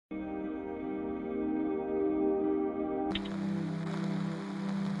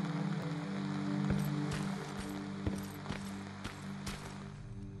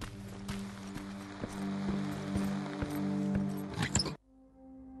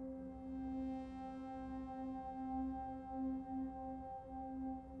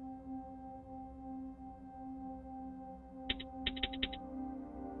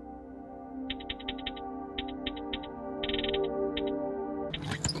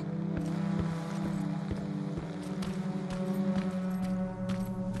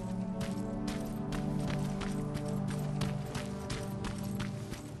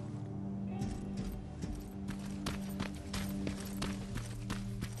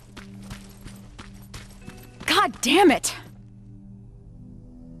God damn it!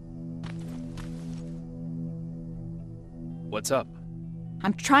 What's up?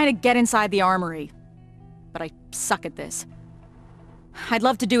 I'm trying to get inside the armory, but I suck at this. I'd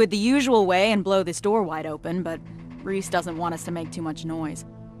love to do it the usual way and blow this door wide open, but Reese doesn't want us to make too much noise.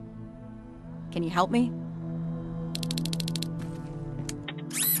 Can you help me?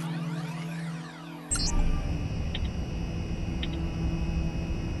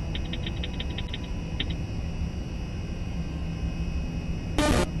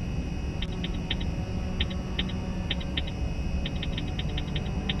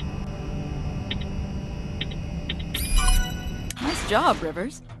 Nice job,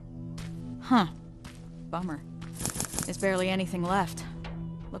 Rivers. Huh. Bummer. There's barely anything left.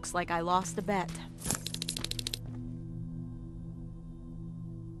 Looks like I lost a bet.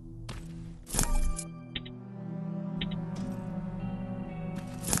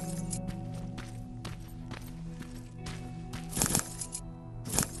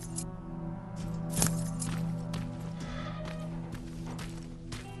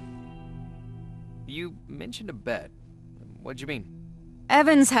 You mentioned a bet. What'd you mean?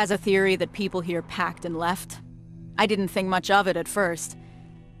 Evans has a theory that people here packed and left. I didn't think much of it at first,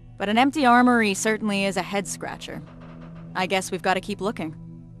 but an empty armory certainly is a head-scratcher. I guess we've got to keep looking.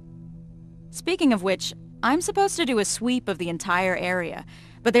 Speaking of which, I'm supposed to do a sweep of the entire area,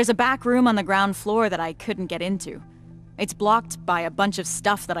 but there's a back room on the ground floor that I couldn't get into. It's blocked by a bunch of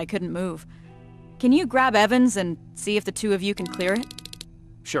stuff that I couldn't move. Can you grab Evans and see if the two of you can clear it?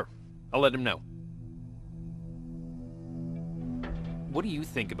 Sure. I'll let him know. What do you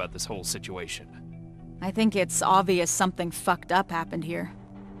think about this whole situation? I think it's obvious something fucked up happened here.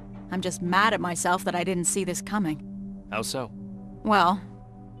 I'm just mad at myself that I didn't see this coming. How so? Well,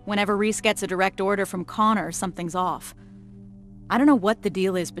 whenever Reese gets a direct order from Connor, something's off. I don't know what the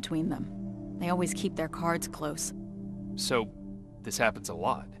deal is between them. They always keep their cards close. So, this happens a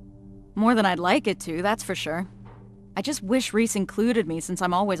lot? More than I'd like it to, that's for sure. I just wish Reese included me since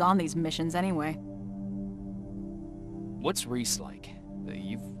I'm always on these missions anyway. What's Reese like?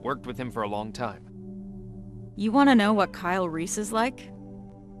 You've worked with him for a long time. You want to know what Kyle Reese is like?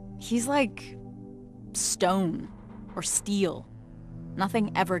 He's like stone or steel.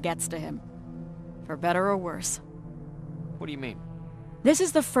 Nothing ever gets to him. For better or worse. What do you mean? This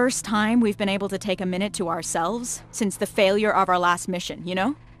is the first time we've been able to take a minute to ourselves since the failure of our last mission, you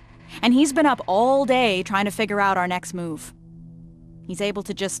know? And he's been up all day trying to figure out our next move. He's able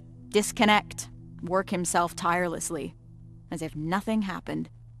to just disconnect, work himself tirelessly, as if nothing happened.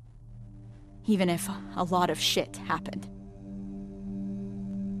 Even if a lot of shit happened.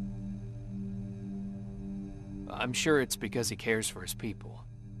 I'm sure it's because he cares for his people.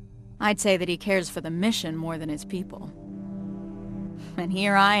 I'd say that he cares for the mission more than his people. And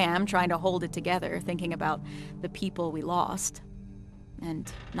here I am trying to hold it together, thinking about the people we lost.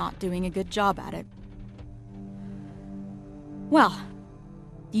 And not doing a good job at it. Well,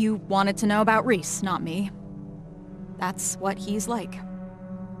 you wanted to know about Reese, not me. That's what he's like.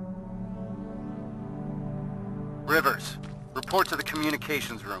 Rivers, report to the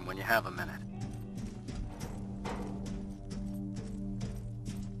communications room when you have a minute.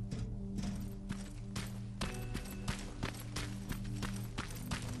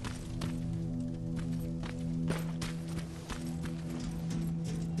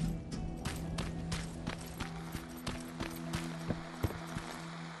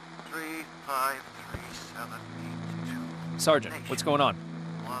 Sergeant, what's going on?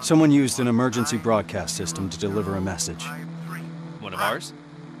 Someone used an emergency broadcast system to deliver a message. One of ours?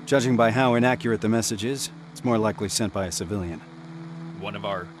 Judging by how inaccurate the message is, it's more likely sent by a civilian. One of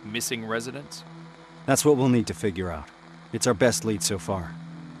our missing residents? That's what we'll need to figure out. It's our best lead so far.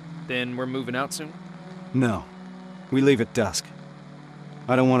 Then we're moving out soon? No. We leave at dusk.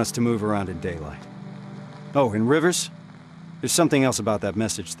 I don't want us to move around in daylight. Oh, and Rivers? There's something else about that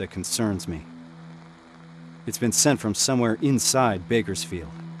message that concerns me. It's been sent from somewhere inside Bakersfield.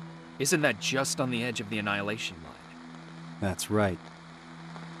 Isn't that just on the edge of the Annihilation Line? That's right.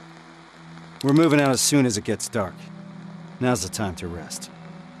 We're moving out as soon as it gets dark. Now's the time to rest.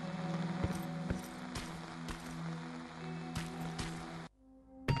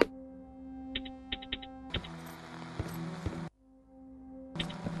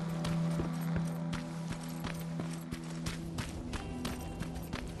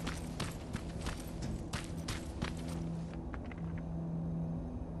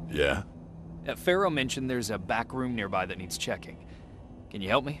 Yeah? Pharaoh mentioned there's a back room nearby that needs checking. Can you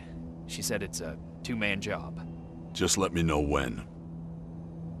help me? She said it's a two-man job. Just let me know when.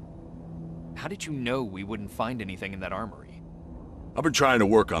 How did you know we wouldn't find anything in that armory? I've been trying to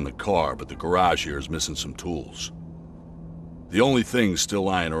work on the car, but the garage here is missing some tools. The only things still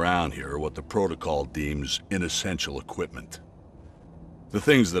lying around here are what the protocol deems inessential equipment. The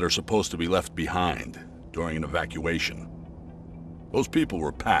things that are supposed to be left behind during an evacuation. Those people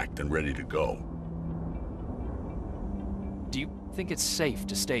were packed and ready to go. Do you think it's safe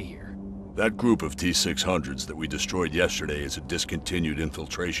to stay here? That group of T-600s that we destroyed yesterday is a discontinued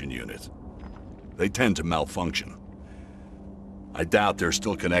infiltration unit. They tend to malfunction. I doubt they're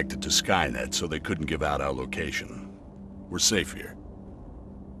still connected to Skynet, so they couldn't give out our location. We're safe here.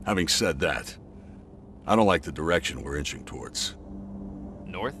 Having said that, I don't like the direction we're inching towards.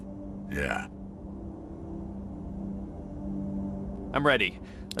 North? Yeah. I'm ready.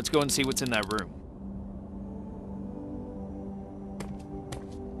 Let's go and see what's in that room.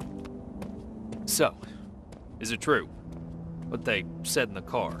 So, is it true what they said in the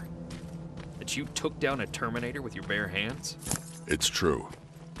car? That you took down a Terminator with your bare hands? It's true.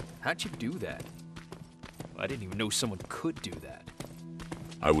 How'd you do that? I didn't even know someone could do that.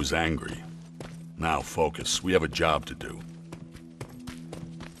 I was angry. Now focus. We have a job to do.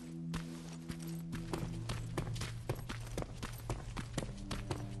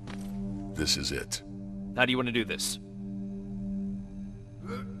 This is it. How do you want to do this?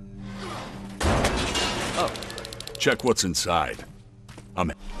 Oh, Check what's inside.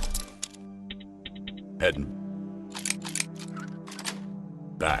 I'm heading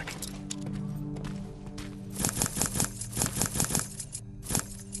back.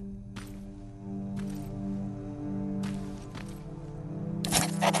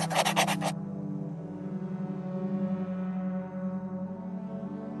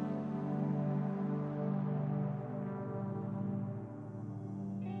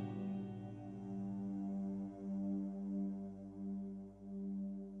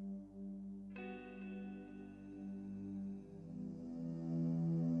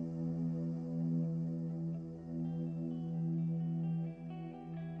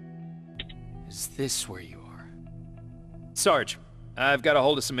 is this where you are? Sarge, I've got a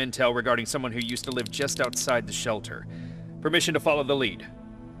hold of some intel regarding someone who used to live just outside the shelter. Permission to follow the lead.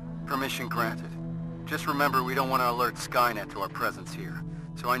 Permission granted. Just remember we don't want to alert Skynet to our presence here,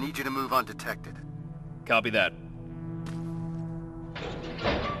 so I need you to move undetected. Copy that.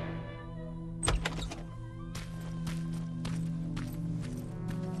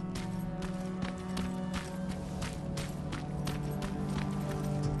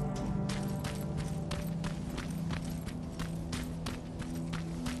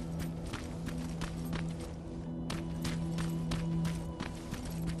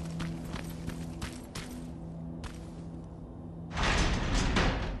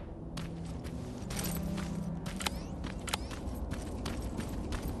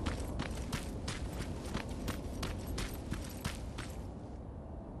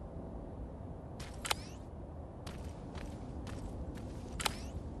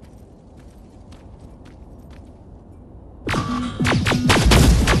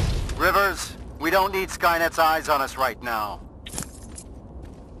 Rivers, we don't need Skynet's eyes on us right now.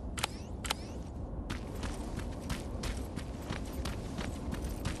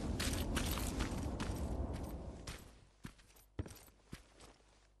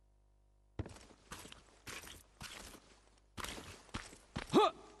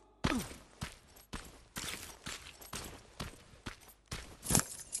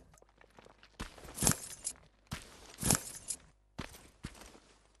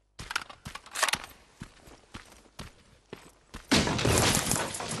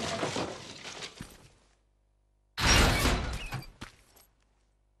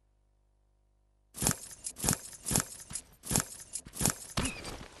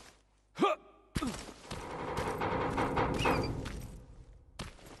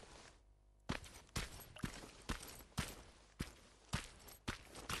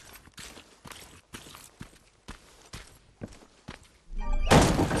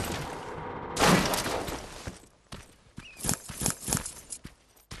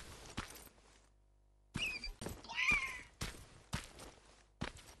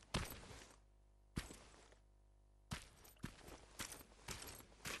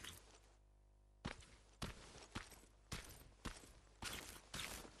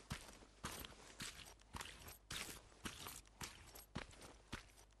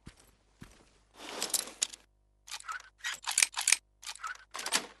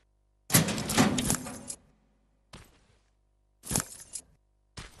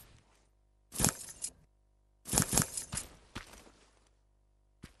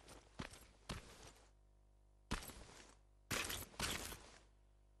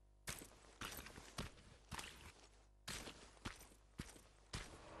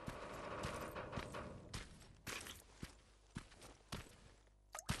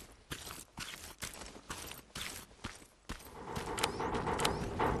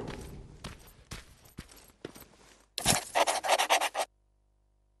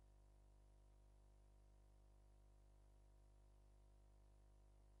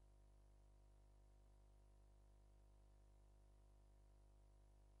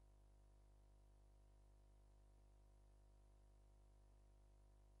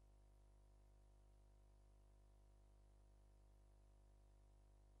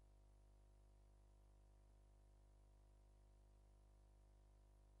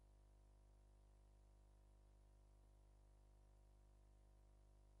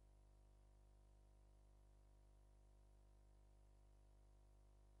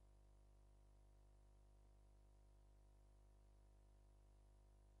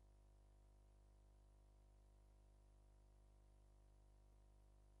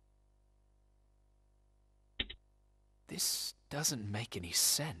 doesn't make any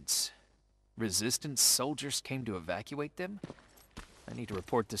sense. Resistance soldiers came to evacuate them? I need to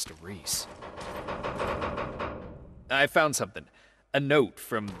report this to Reese. I found something. A note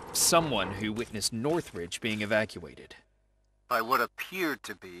from someone who witnessed Northridge being evacuated. By what appeared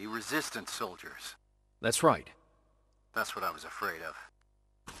to be Resistance soldiers. That's right. That's what I was afraid of.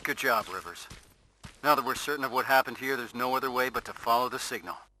 Good job, Rivers. Now that we're certain of what happened here, there's no other way but to follow the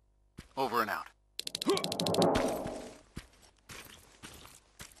signal. Over and out.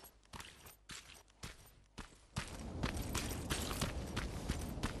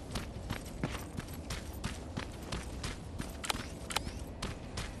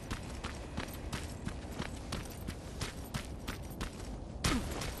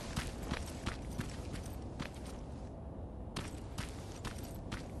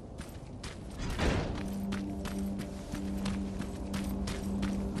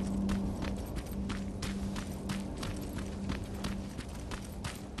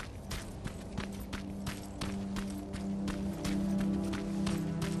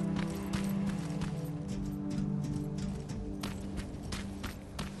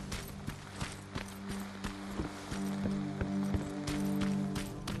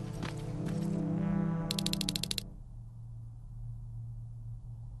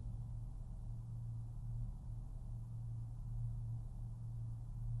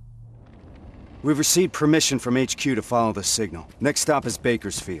 We've received permission from HQ to follow the signal. Next stop is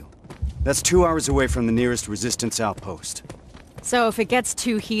Bakersfield. That's 2 hours away from the nearest Resistance outpost. So if it gets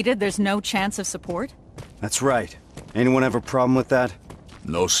too heated, there's no chance of support? That's right. Anyone have a problem with that?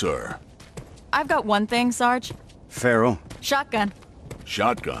 No, sir. I've got one thing, Sarge. Farrell? Shotgun.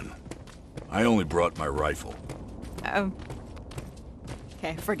 Shotgun? I only brought my rifle.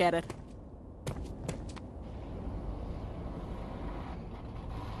 Okay, forget it.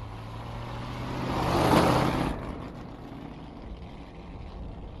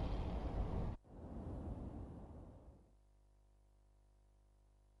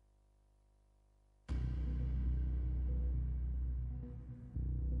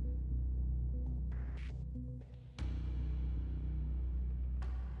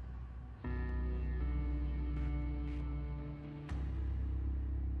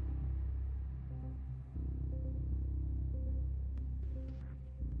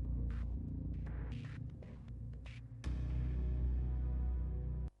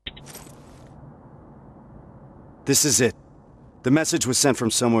 This is it. The message was sent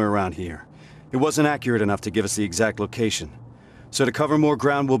from somewhere around here. It wasn't accurate enough to give us the exact location. So to cover more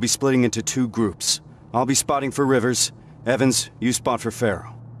ground, we'll be splitting into 2 groups. I'll be spotting for Rivers. Evans, you spot for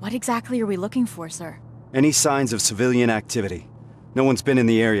Farrell. What exactly are we looking for, sir? Any signs of civilian activity? No one's been in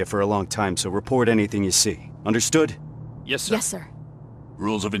the area for a long time, so report anything you see. Understood? Yes, sir. Yes, sir.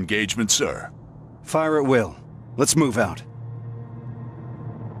 Rules of engagement, sir. Fire at will. Let's move out.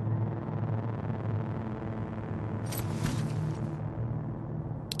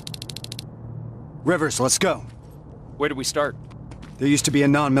 Rivers, let's go. Where do we start? There used to be a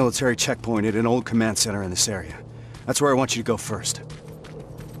non-military checkpoint at an old command center in this area. That's where I want you to go first.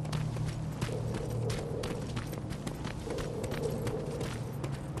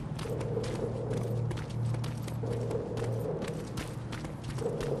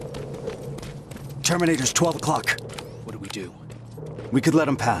 Terminator's 12 o'clock. What do we do? We could let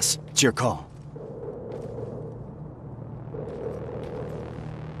him pass. It's your call.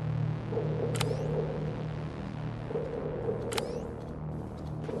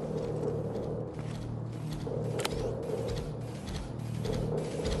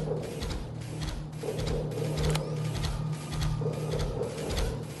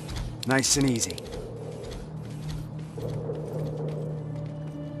 Nice and easy.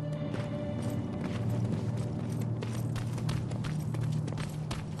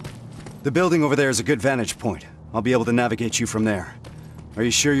 The building over there is a good vantage point. I'll be able to navigate you from there. Are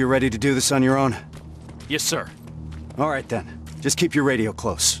you sure you're ready to do this on your own? Yes, sir. All right then. Just keep your radio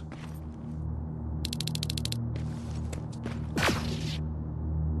close.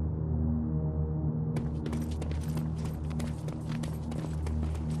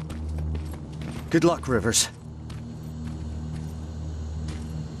 Good luck, Rivers.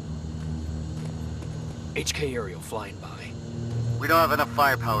 HK aerial flying by. We don't have enough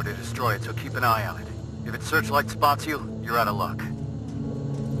firepower to destroy it, so keep an eye on it. If its searchlight spots you, you're out of luck.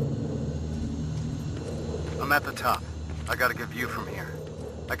 I'm at the top. I got a good view from here.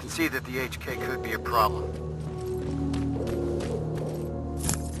 I can see that the HK could be a problem.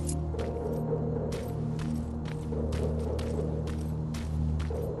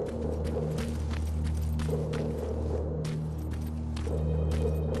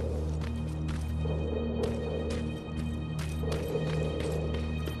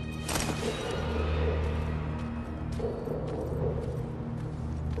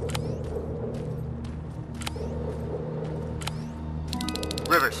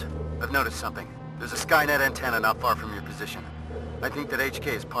 I've noticed something. There's a Skynet antenna not far from your position. I think that HK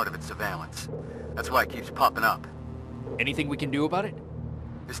is part of its surveillance. That's why it keeps popping up. Anything we can do about it?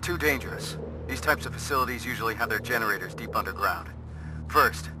 It's too dangerous. These types of facilities usually have their generators deep underground.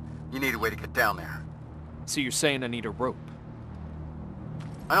 First, you need a way to get down there. So you're saying I need a rope?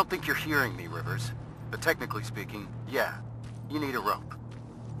 I don't think you're hearing me, Rivers. But technically speaking, yeah, you need a rope.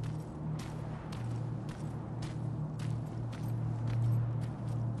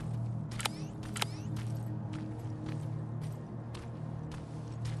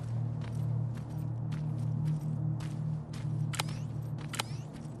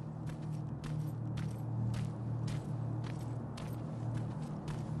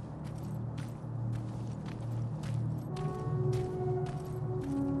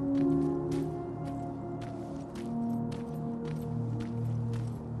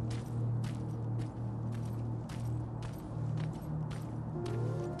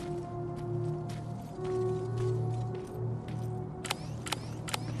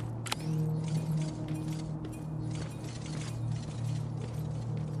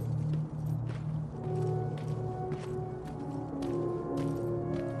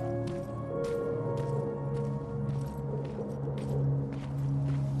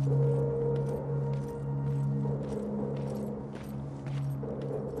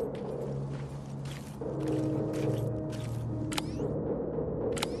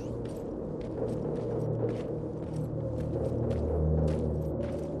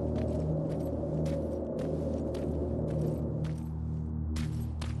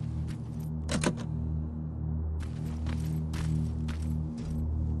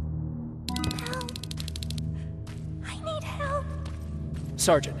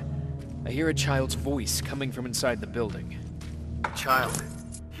 Sergeant, I hear a child's voice coming from inside the building. Child,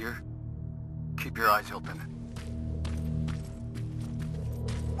 here? Keep your eyes open.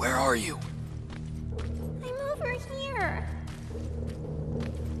 Where are you? I'm over here.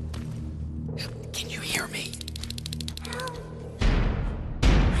 Can you hear me? Help.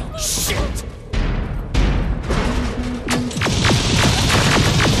 Shit!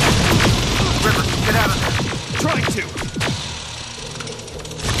 River, get out of there! Trying to!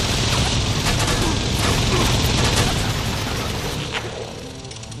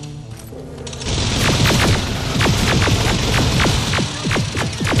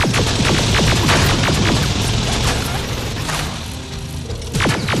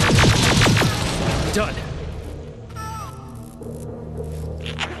 Done.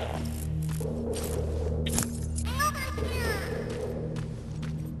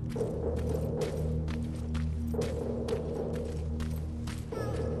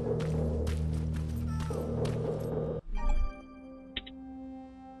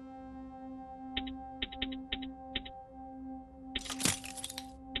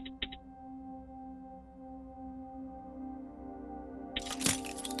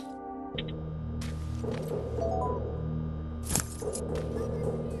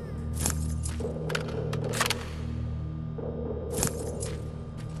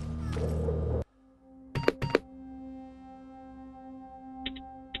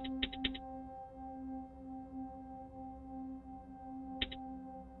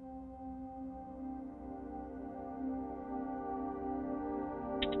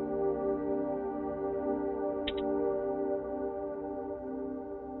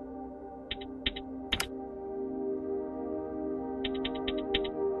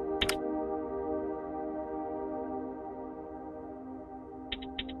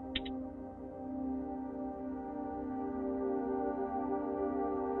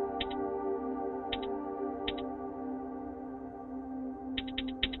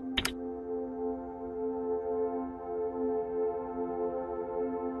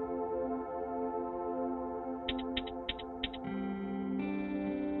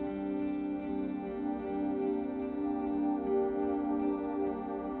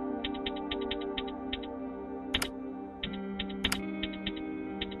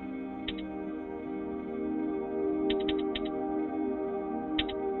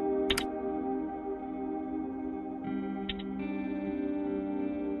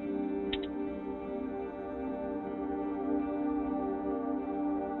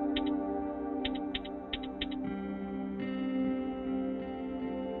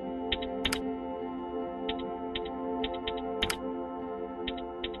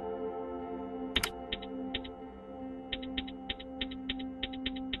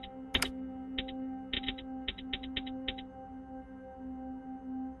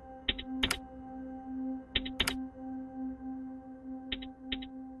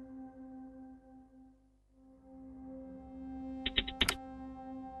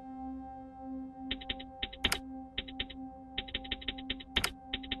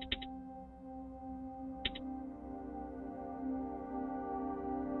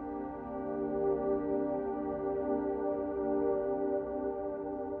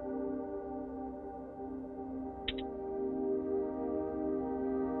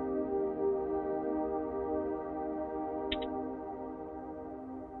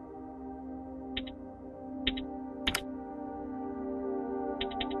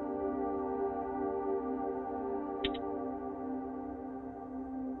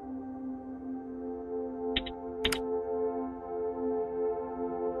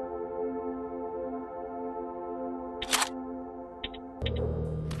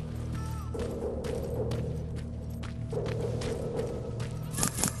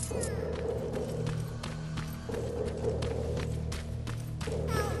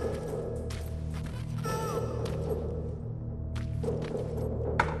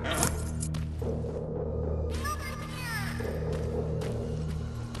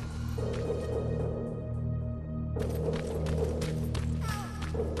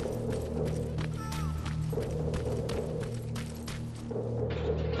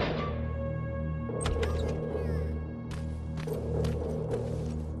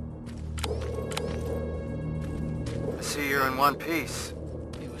 in one piece.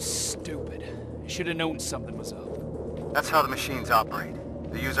 It was stupid. I should have known something was up. That's how the machines operate.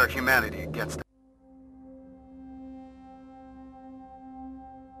 They use our humanity against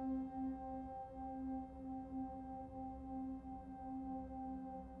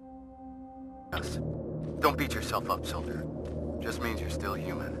us. Don't beat yourself up, soldier. Just means you're still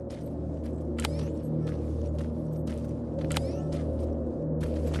human.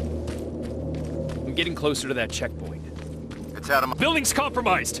 I'm getting closer to that checkpoint. It's out of my... Building's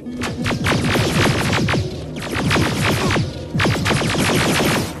compromised!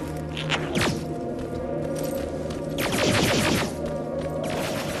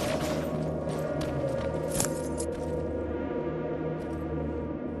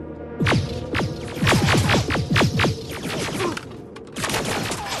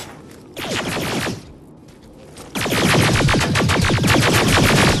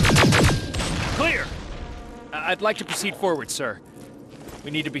 I'd like to proceed forward, sir.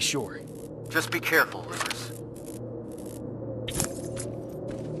 We need to be sure. Just be careful, Rivers.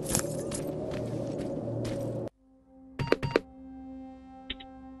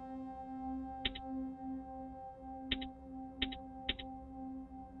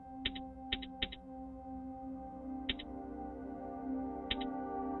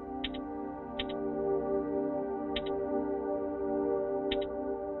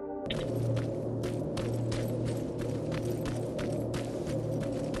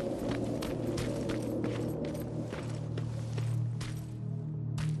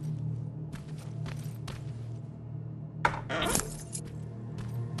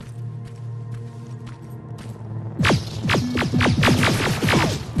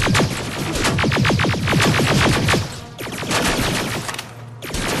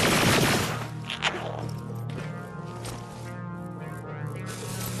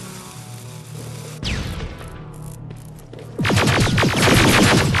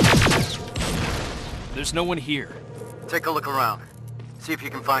 There's no one here. Take a look around. See if you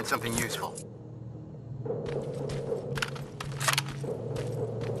can find something useful.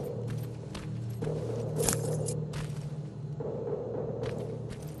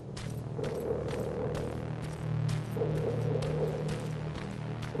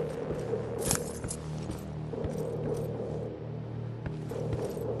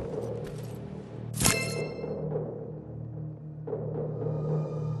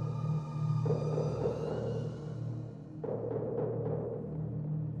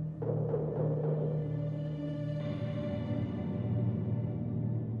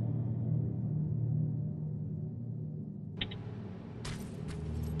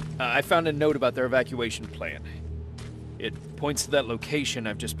 I found a note about their evacuation plan. It points to that location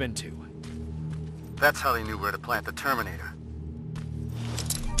I've just been to. That's how they knew where to plant the Terminator.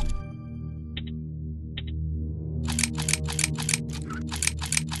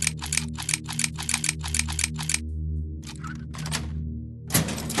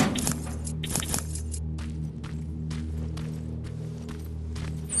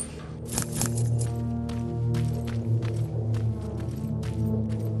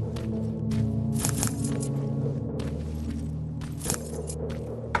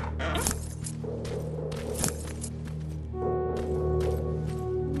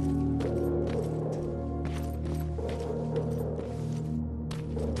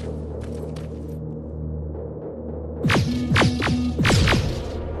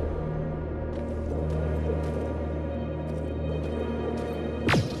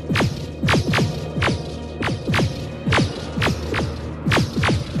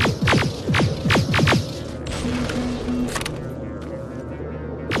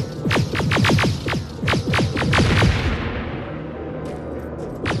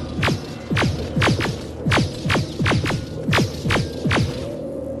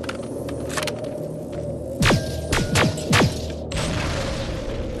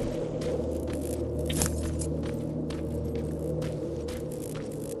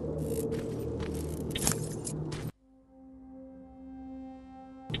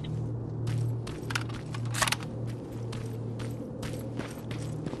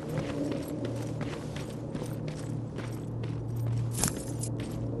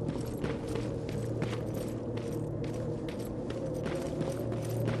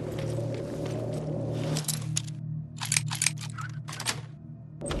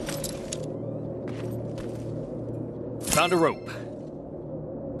 Found a rope.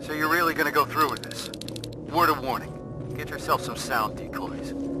 So you're really gonna go through with this? Word of warning. Get yourself some sound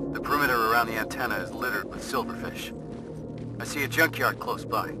decoys. The perimeter around the antenna is littered with silverfish. I see a junkyard close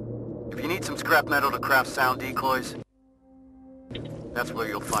by. If you need some scrap metal to craft sound decoys, that's where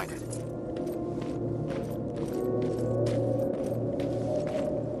you'll find it.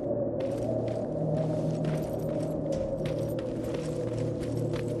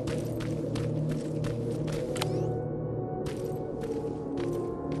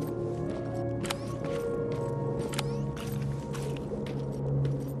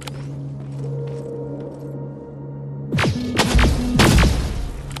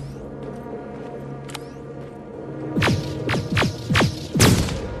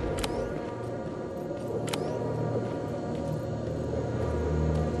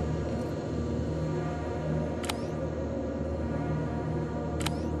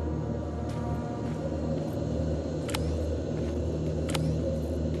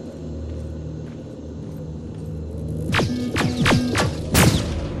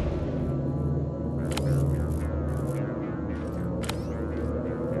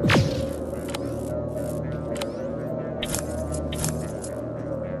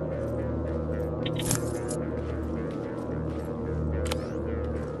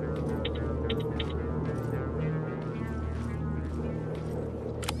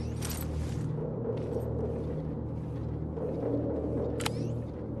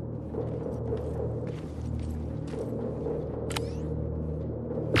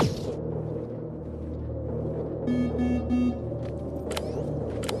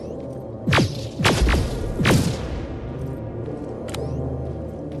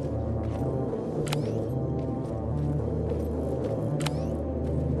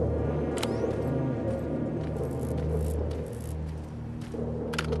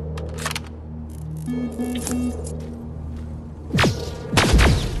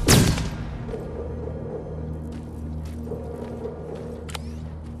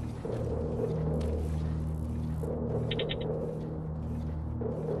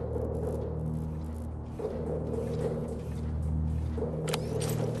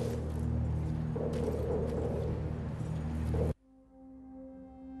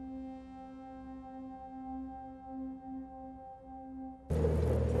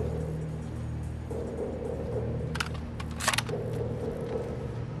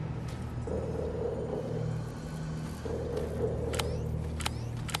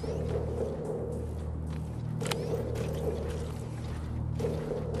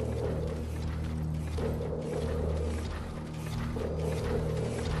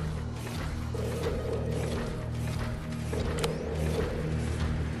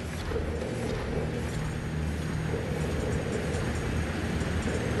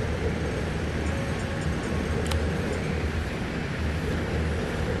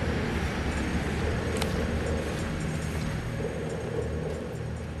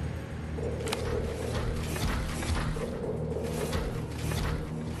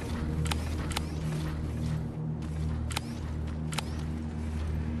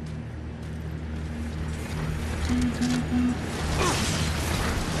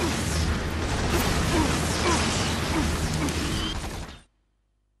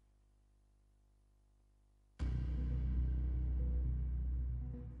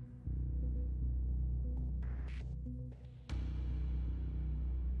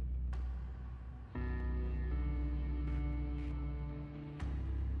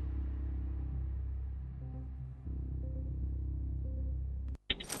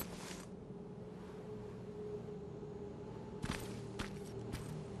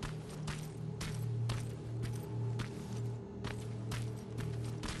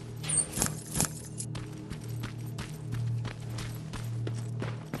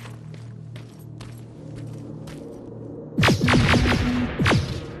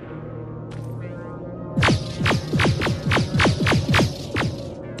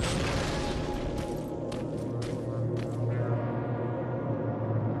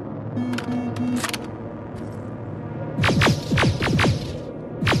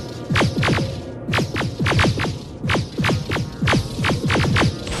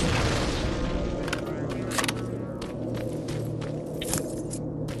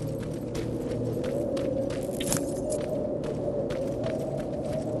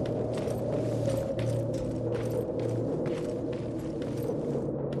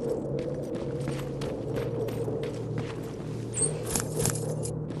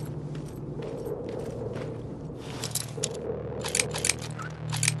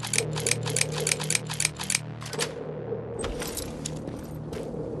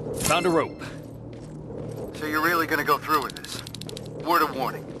 Found a rope. So you're really gonna go through with this? Word of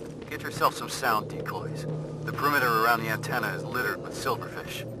warning. Get yourself some sound decoys. The perimeter around the antenna is littered with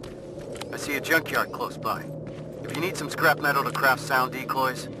silverfish. I see a junkyard close by. If you need some scrap metal to craft sound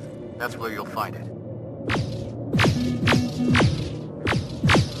decoys, that's where you'll find it.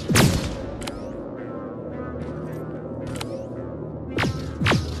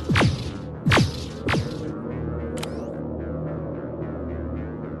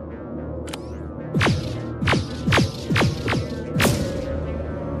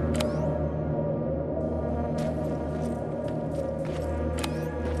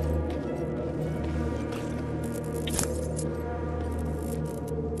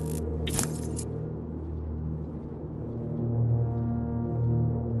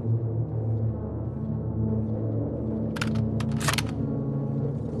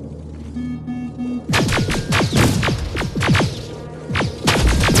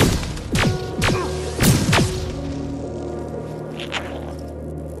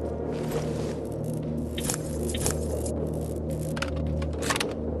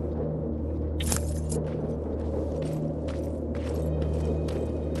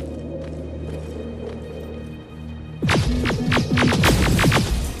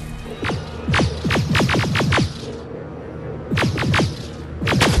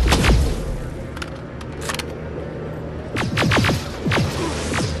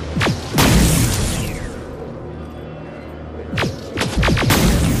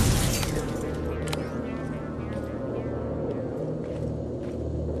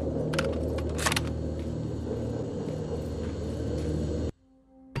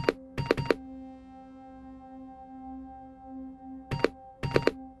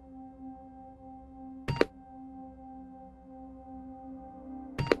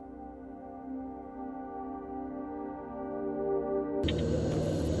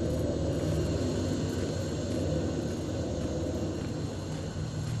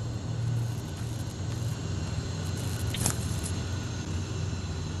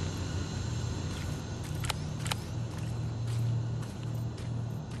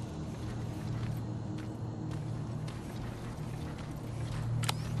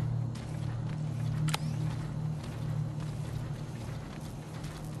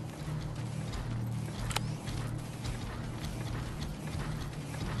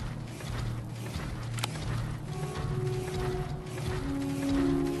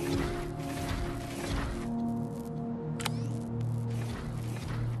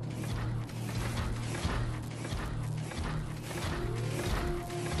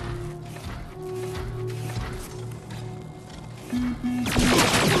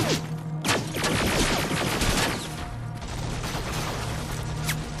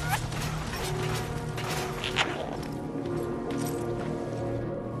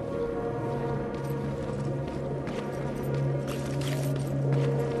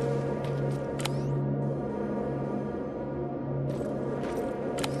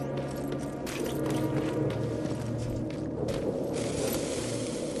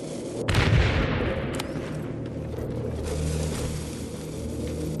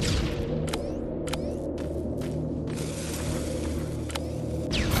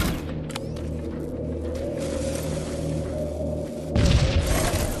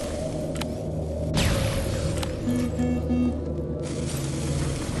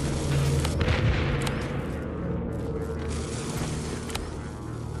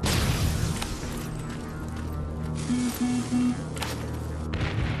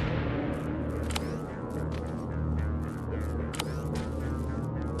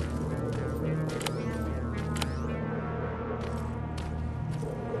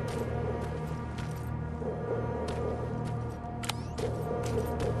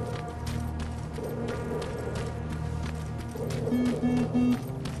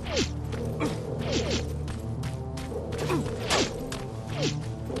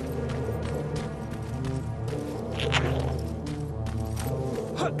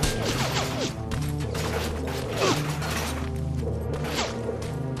 Fuck!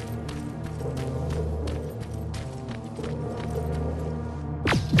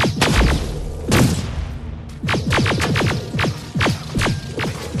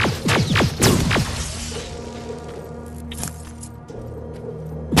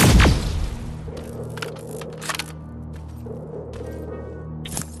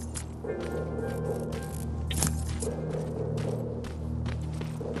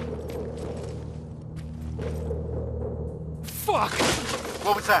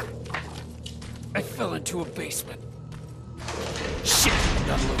 What was that? I fell into a basement. Shit!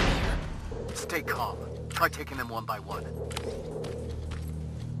 Not alone here. Stay calm. Try taking them one by one.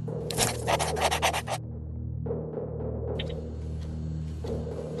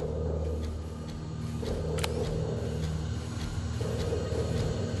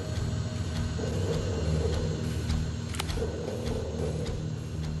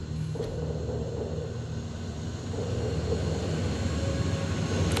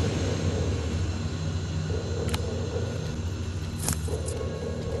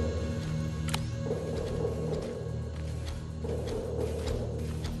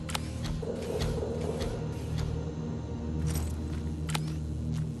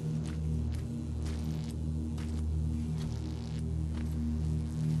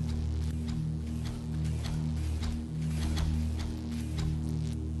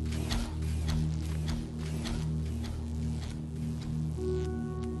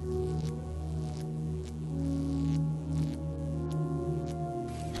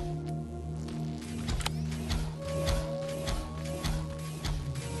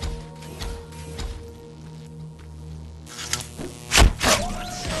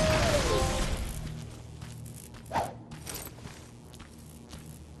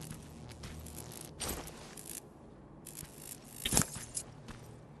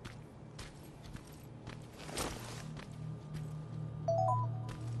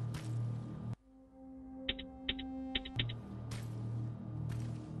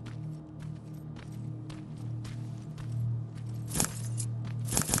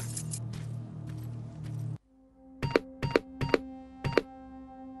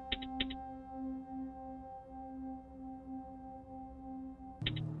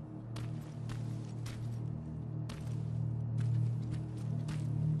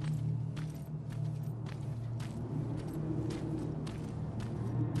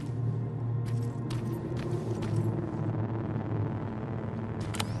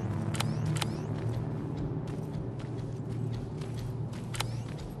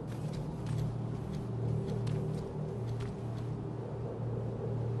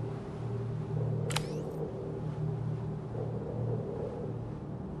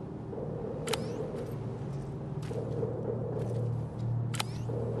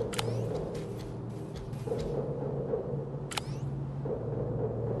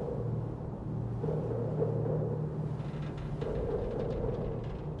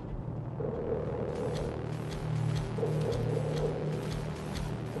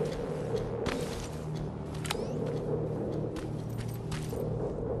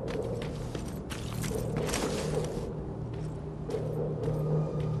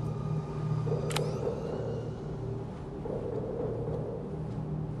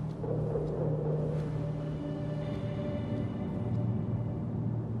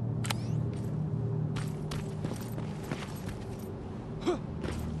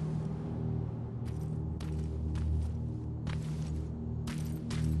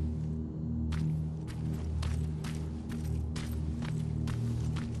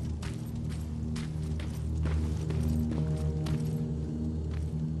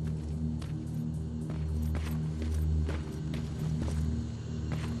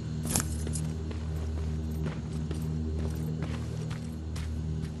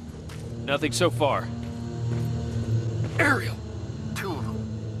 Nothing so far. Ariel! Two of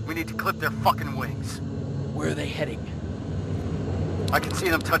them. We need to clip their fucking wings. Where are they heading? I can see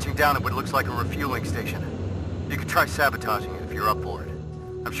them touching down at what looks like a refueling station. You could try sabotaging it if you're up for it.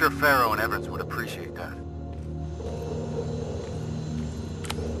 I'm sure Farrow and Evans would appreciate that.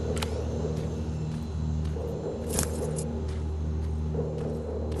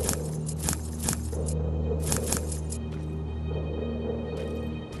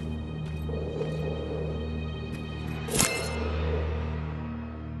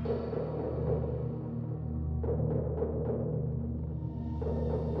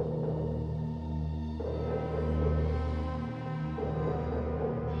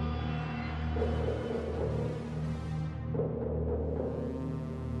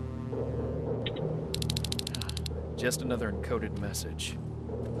 Just another encoded message.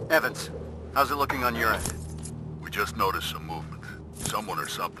 Evans, how's it looking on your end? We just noticed some movement. Someone or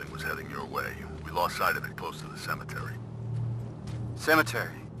something was heading your way. We lost sight of it close to the cemetery.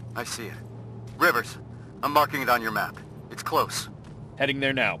 Cemetery. I see it. Rivers, I'm marking it on your map. It's close. Heading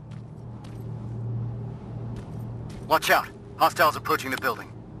there now. Watch out. Hostiles approaching the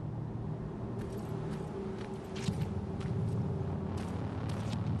building.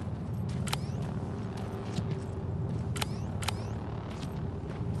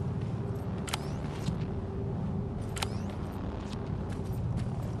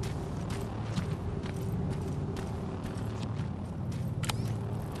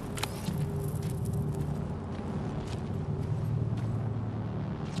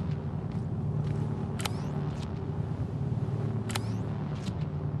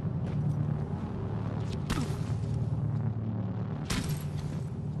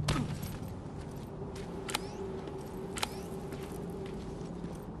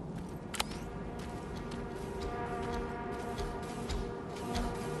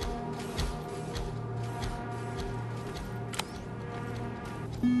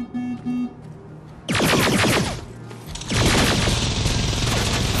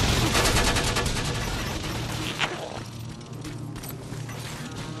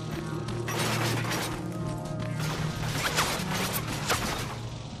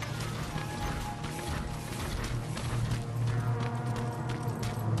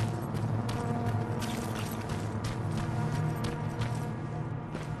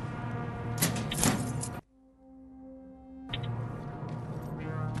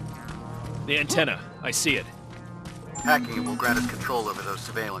 The antenna. I see it. Hacking it will grant us control over those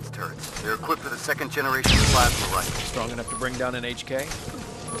surveillance turrets. They're equipped with a second-generation plasma rifle. Strong enough to bring down an HK?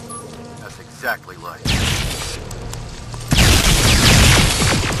 That's exactly right.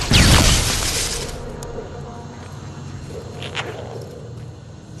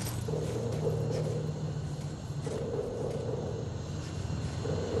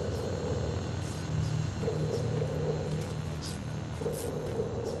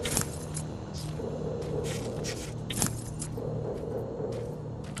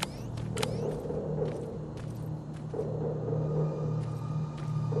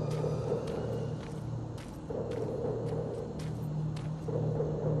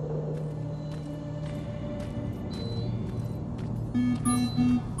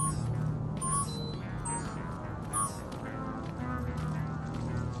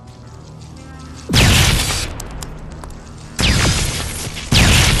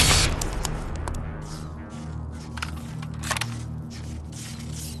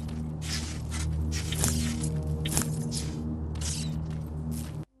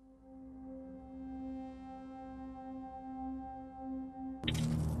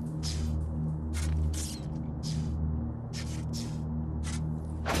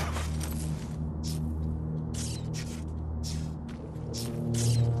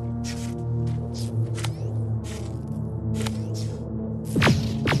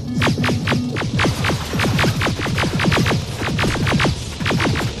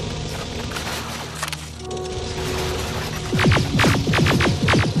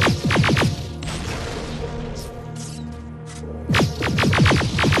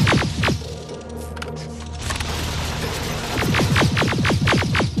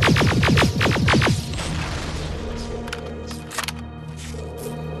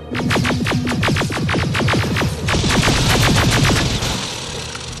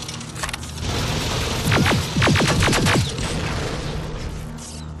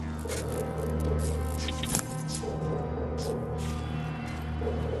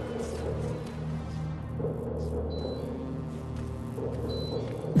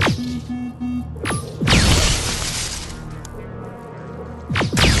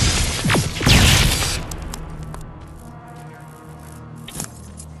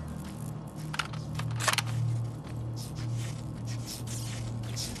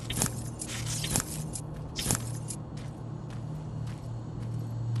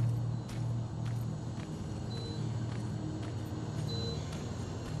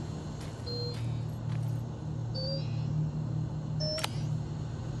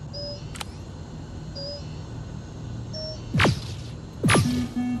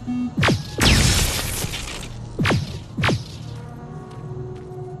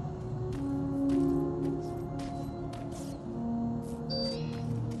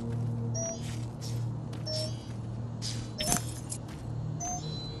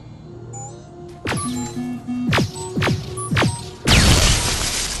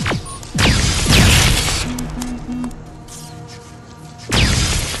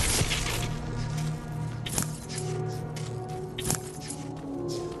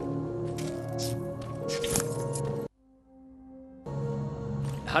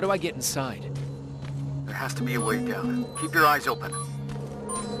 How do I get inside? There has to be a way down. Keep your eyes open.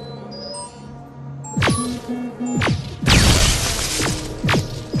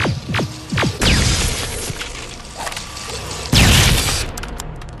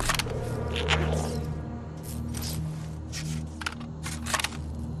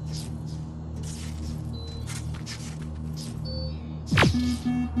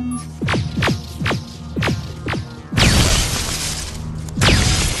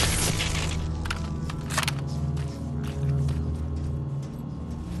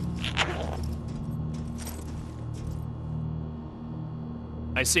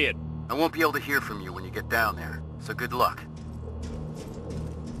 I see it. I won't be able to hear from you when you get down there, so good luck.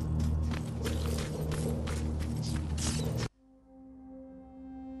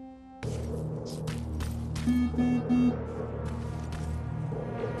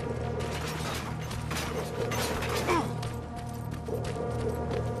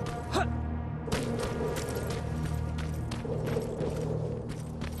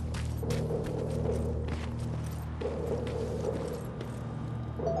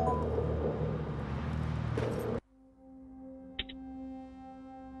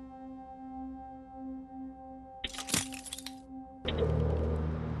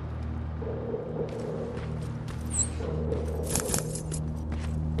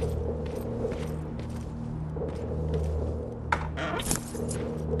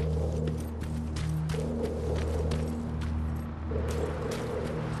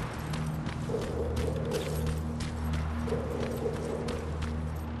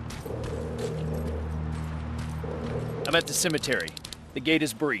 I'm at the cemetery. The gate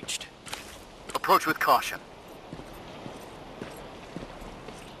is breached. Approach with caution.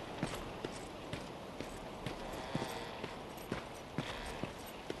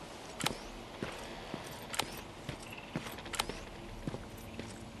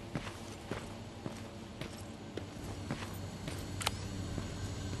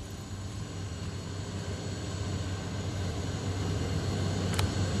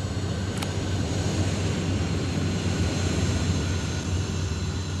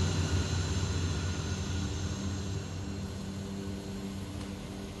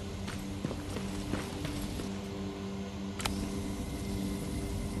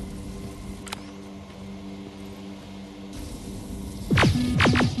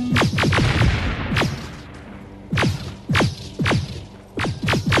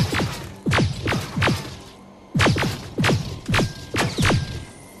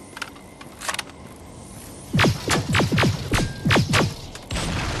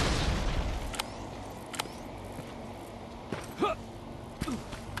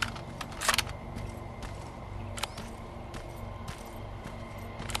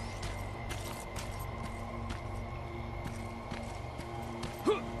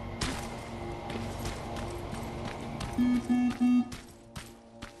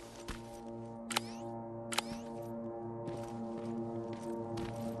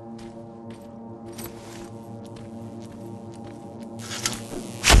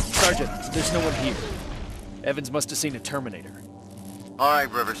 Sergeant, there's no one here. Evans must have seen a Terminator. All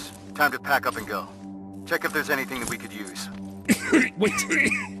right, Rivers. Time to pack up and go. Check if there's anything that we could use. Wait!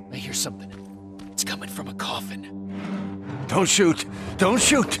 I hear something. It's coming from a coffin. Don't shoot! Don't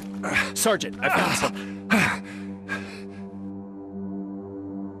shoot! Sergeant, I found something.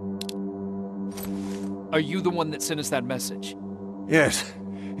 Are you the one that sent us that message? Yes.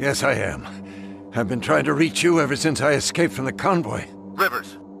 Yes, I am. I've been trying to reach you ever since I escaped from the convoy.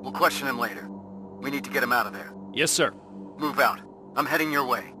 Rivers, we'll question him later. We need to get him out of there. Yes, sir. Move out. I'm heading your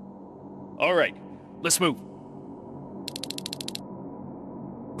way. All right, let's move.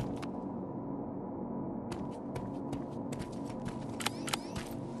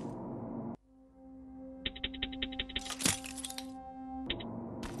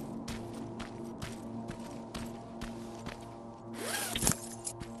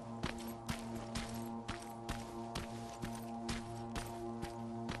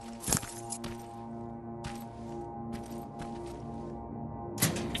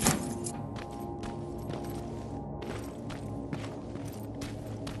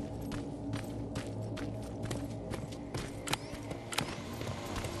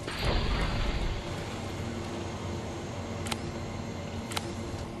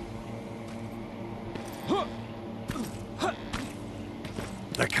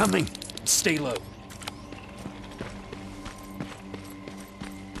 They're coming. Stay low.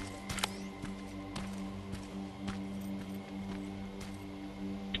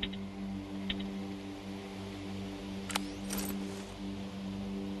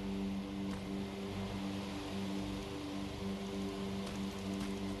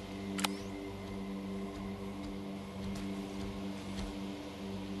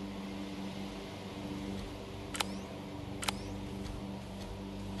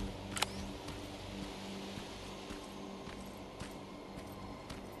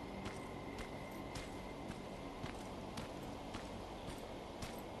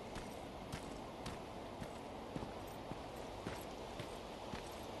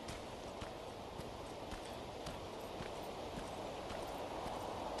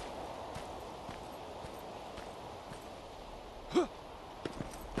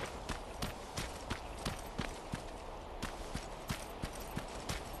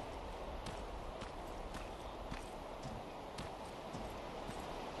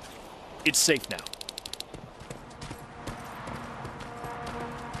 It's safe now.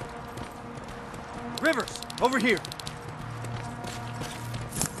 Rivers, over here.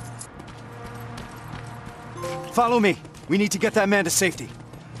 Follow me. We need to get that man to safety.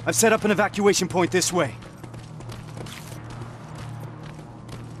 I've set up an evacuation point this way.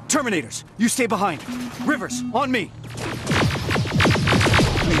 Terminators, you stay behind. Rivers, on me.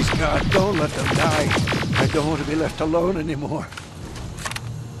 Please, God, don't let them die. I don't want to be left alone anymore.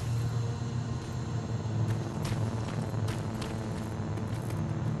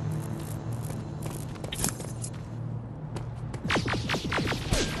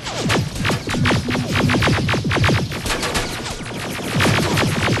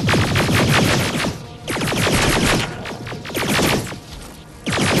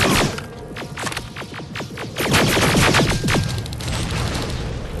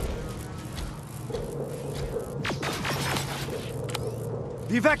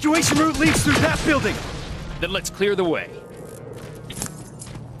 The evacuation route leads through that building. Then let's clear the way.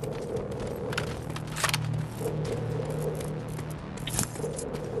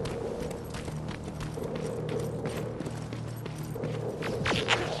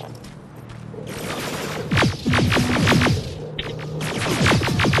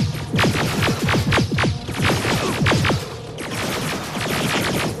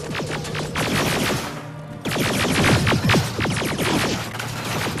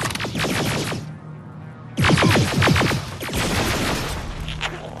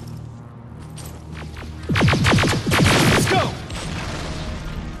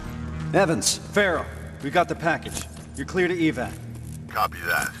 Evans, Farrow, we got the package. You're clear to evac. Copy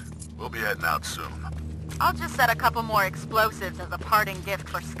that. We'll be heading out soon. I'll just set a couple more explosives as a parting gift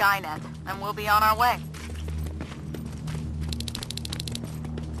for Skynet, and we'll be on our way.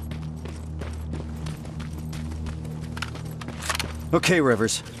 Okay,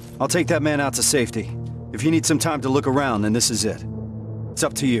 Rivers. I'll take that man out to safety. If you need some time to look around, then this is it. It's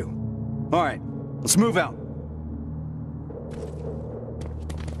up to you. All right, let's move out.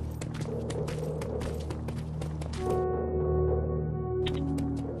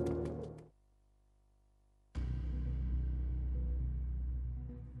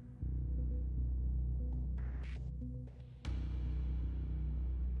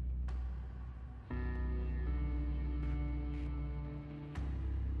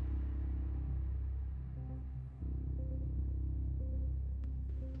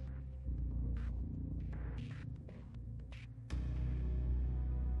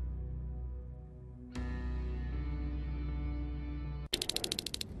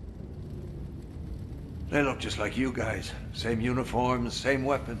 They look just like you guys. Same uniforms, same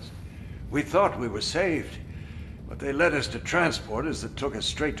weapons. We thought we were saved, but they led us to transporters that took us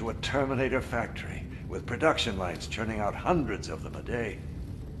straight to a Terminator factory, with production lines churning out hundreds of them a day.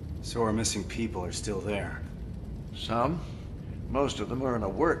 So our missing people are still there. Some. Most of them are in a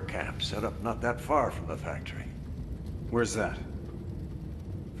work camp set up not that far from the factory. Where's that?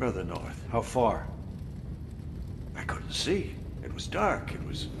 Further north. How far? I couldn't see. It was dark. It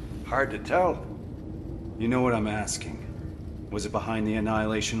was hard to tell. You know what I'm asking. Was it behind the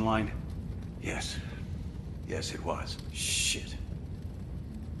Annihilation Line? Yes. Yes, it was. Shit.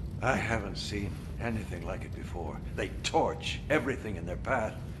 I haven't seen anything like it before. They torch everything in their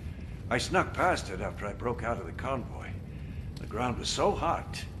path. I snuck past it after I broke out of the convoy. The ground was so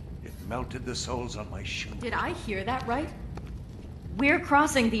hot, it melted the soles on my shoes. Did I hear that right? We're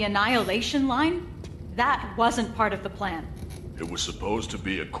crossing the Annihilation Line? That wasn't part of the plan. It was supposed to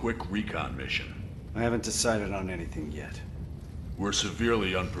be a quick recon mission. I haven't decided on anything yet. We're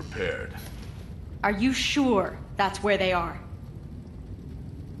severely unprepared. Are you sure that's where they are?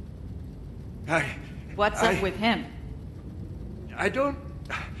 What's up with him?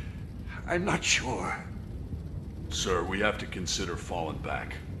 I'm not sure. Sir, we have to consider falling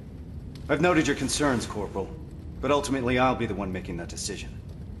back. I've noted your concerns, Corporal, but ultimately I'll be the one making that decision.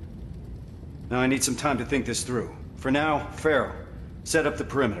 Now I need some time to think this through. For now, Farrow, set up the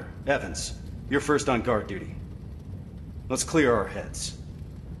perimeter. Evans, you're first on guard duty. Let's clear our heads.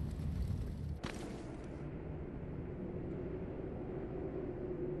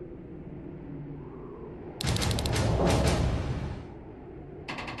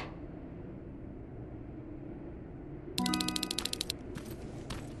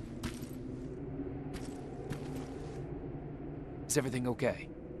 Is everything okay?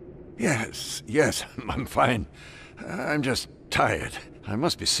 Yes, I'm fine. I'm just tired. I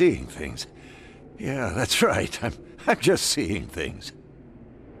must be seeing things. Yeah, that's right. I'm just seeing things.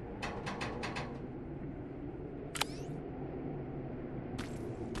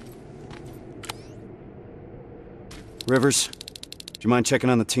 Rivers, do you mind checking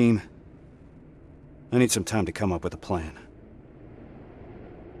on the team? I need some time to come up with a plan.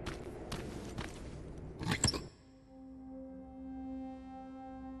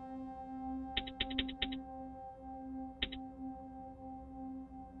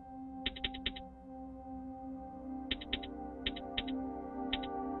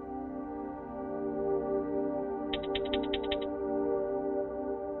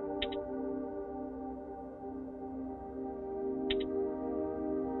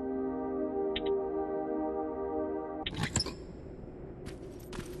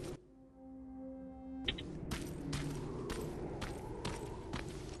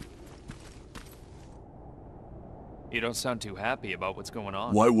 You don't sound too happy about what's going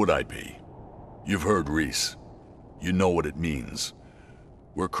on. Why would I be? You've heard Reese. You know what it means.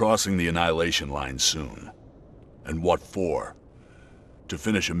 We're crossing the Annihilation Line soon. And what for? To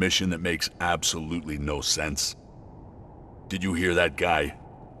finish a mission that makes absolutely no sense? Did you hear that guy?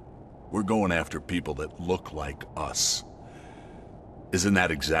 We're going after people that look like us. Isn't that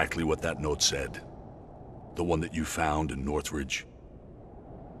exactly what that note said? The one that you found in Northridge?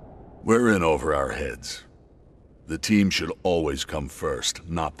 We're in over our heads. The team should always come first,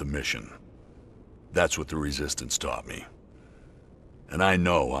 not the mission. That's what the Resistance taught me. And I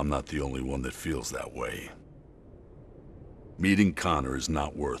know I'm not the only one that feels that way. Meeting Connor is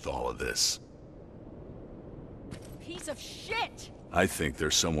not worth all of this. Piece of shit! I think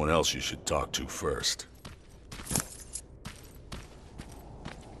there's someone else you should talk to first.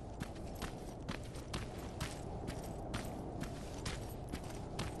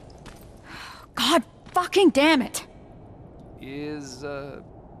 God fucking damn it! Is,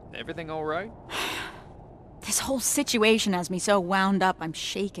 everything alright? This whole situation has me so wound up, I'm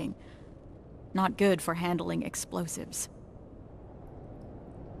shaking. Not good for handling explosives.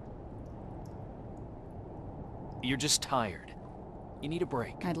 You're just tired. You need a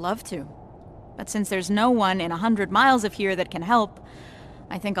break. I'd love to. But since there's no one in 100 miles of here that can help,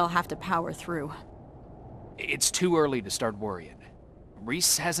 I think I'll have to power through. It's too early to start worrying.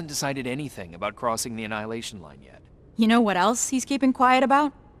 Reese hasn't decided anything about crossing the Annihilation Line yet. You know what else he's keeping quiet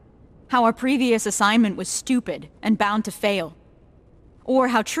about? How our previous assignment was stupid and bound to fail. Or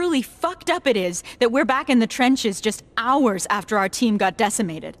how truly fucked up it is that we're back in the trenches just hours after our team got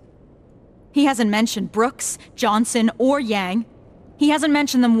decimated. He hasn't mentioned Brooks, Johnson, or Yang. He hasn't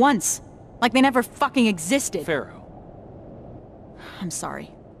mentioned them once, like they never fucking existed. Pharaoh. I'm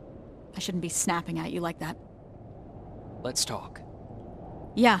sorry. I shouldn't be snapping at you like that. Let's talk.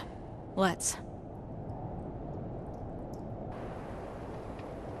 Yeah, let's.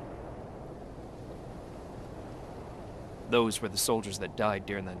 Those were the soldiers that died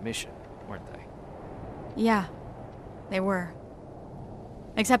during that mission, weren't they? Yeah, they were.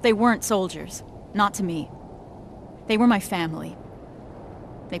 Except they weren't soldiers. Not to me. They were my family.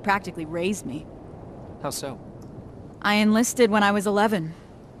 They practically raised me. How so? I enlisted when I was 11.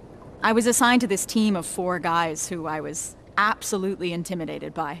 I was assigned to this team of 4 guys who I was absolutely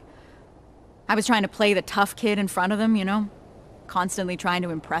intimidated by. I was trying to play the tough kid in front of them, you know? Constantly trying to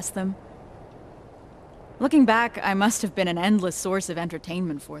impress them. Looking back, I must have been an endless source of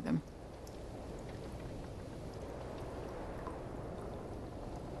entertainment for them.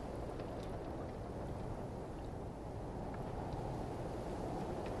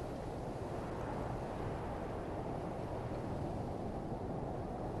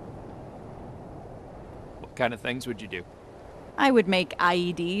 What kind of things would you do? I would make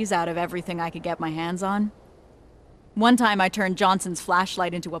IEDs out of everything I could get my hands on. One time I turned Johnson's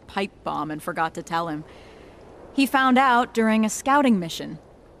flashlight into a pipe bomb and forgot to tell him. He found out during a scouting mission.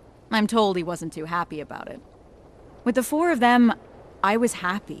 I'm told he wasn't too happy about it. With the 4 of them, I was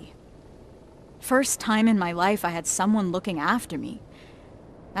happy. First time in my life I had someone looking after me.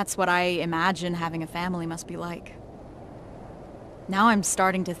 That's what I imagine having a family must be like. Now I'm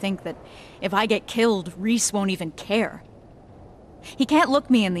starting to think that if I get killed, Reese won't even care. He can't look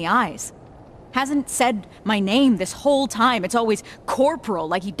me in the eyes. Hasn't said my name this whole time. It's always Corporal,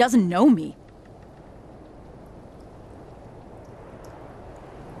 like he doesn't know me.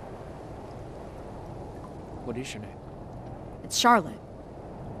 What is your name? It's Charlotte.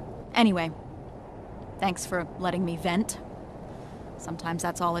 Anyway, thanks for letting me vent. Sometimes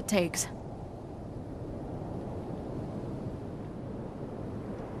that's all it takes.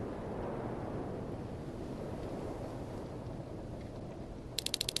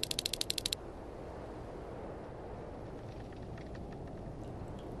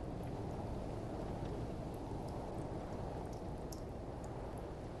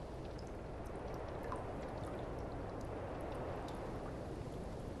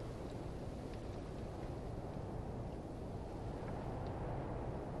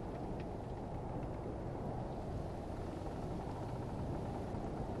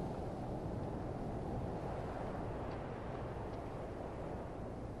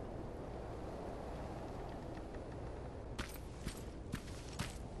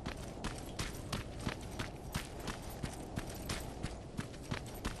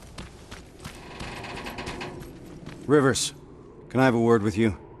 Rivers, can I have a word with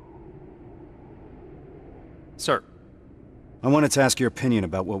you? Sir. I wanted to ask your opinion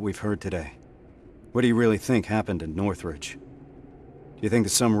about what we've heard today. What do you really think happened in Northridge? Do you think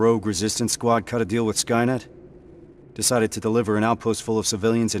that some rogue resistance squad cut a deal with Skynet? Decided to deliver an outpost full of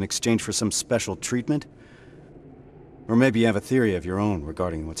civilians in exchange for some special treatment? Or maybe you have a theory of your own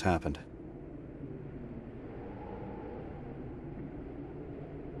regarding what's happened.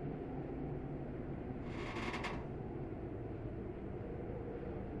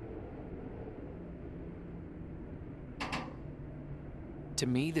 To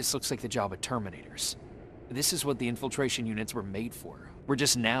me, this looks like the job of Terminators. This is what the infiltration units were made for. We're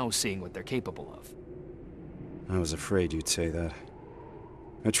just now seeing what they're capable of. I was afraid you'd say that.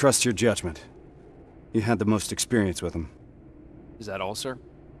 I trust your judgment. You had the most experience with them. Is that all, sir?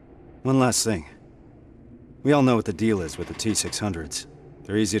 One last thing. We all know what the deal is with the T-600s.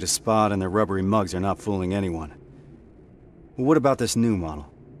 They're easy to spot and their rubbery mugs are not fooling anyone. But what about this new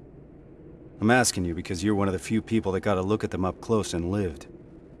model? I'm asking you because you're one of the few people that got a look at them up close and lived.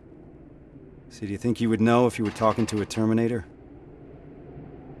 So do you think you would know if you were talking to a Terminator?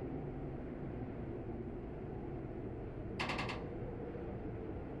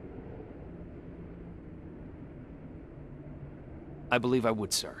 I believe I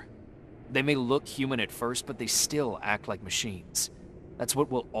would, sir. They may look human at first, but they still act like machines. That's what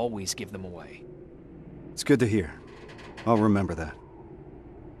will always give them away. It's good to hear. I'll remember that.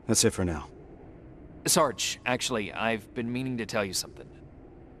 That's it for now. Sarge, actually, I've been meaning to tell you something.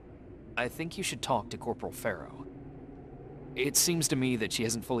 I think you should talk to Corporal Farrow. It seems to me that she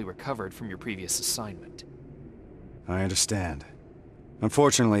hasn't fully recovered from your previous assignment. I understand.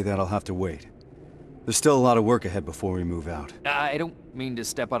 Unfortunately, that'll have to wait. There's still a lot of work ahead before we move out. I don't mean to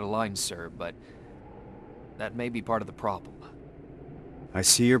step out of line, sir, but that may be part of the problem. I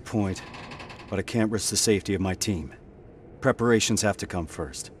see your point, but I can't risk the safety of my team. Preparations have to come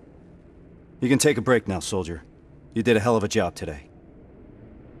first. You can take a break now, soldier. You did a hell of a job today.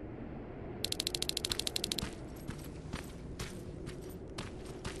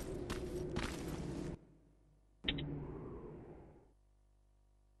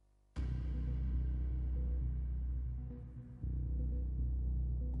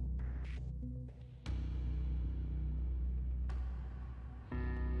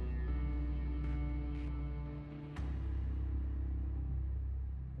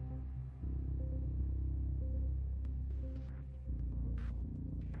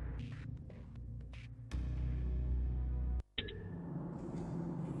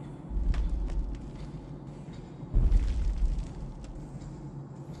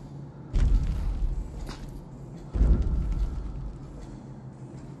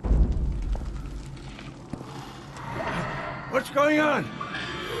 What's going on?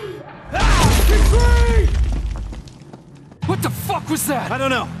 Ah! Get free! What the fuck was that? I don't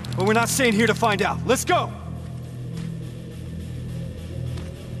know, but we're not staying here to find out. Let's go!